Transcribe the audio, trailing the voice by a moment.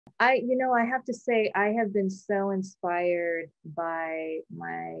I have to say, I have been so inspired by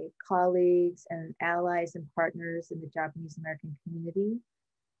my colleagues and allies and partners in the Japanese American community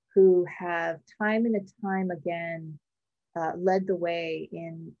who have time and time again led the way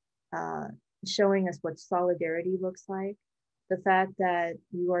in uh, showing us what solidarity looks like. The fact that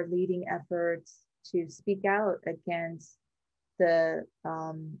you are leading efforts to speak out against the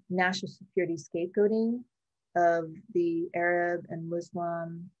national security scapegoating of the Arab and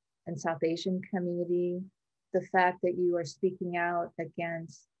Muslim and South Asian community, the fact that you are speaking out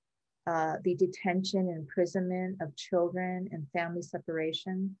against the detention and imprisonment of children and family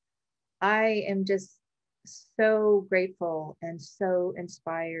separation. I am just so grateful and so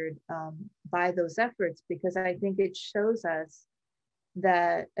inspired by those efforts because I think it shows us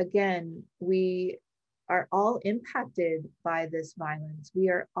that, again, we are all impacted by this violence. We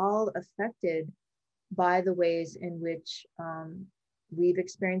are all affected by the ways in which we've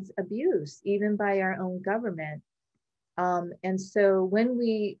experienced abuse, even by our own government. And so when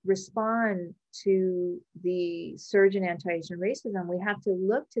we respond to the surge in anti-Asian racism, we have to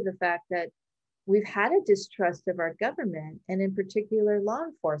look to the fact that we've had a distrust of our government and in particular law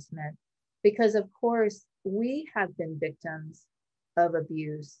enforcement, because of course we have been victims of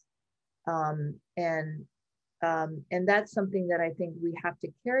abuse. And that's something that I think we have to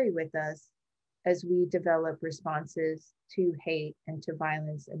carry with us as we develop responses to hate and to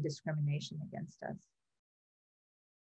violence and discrimination against us.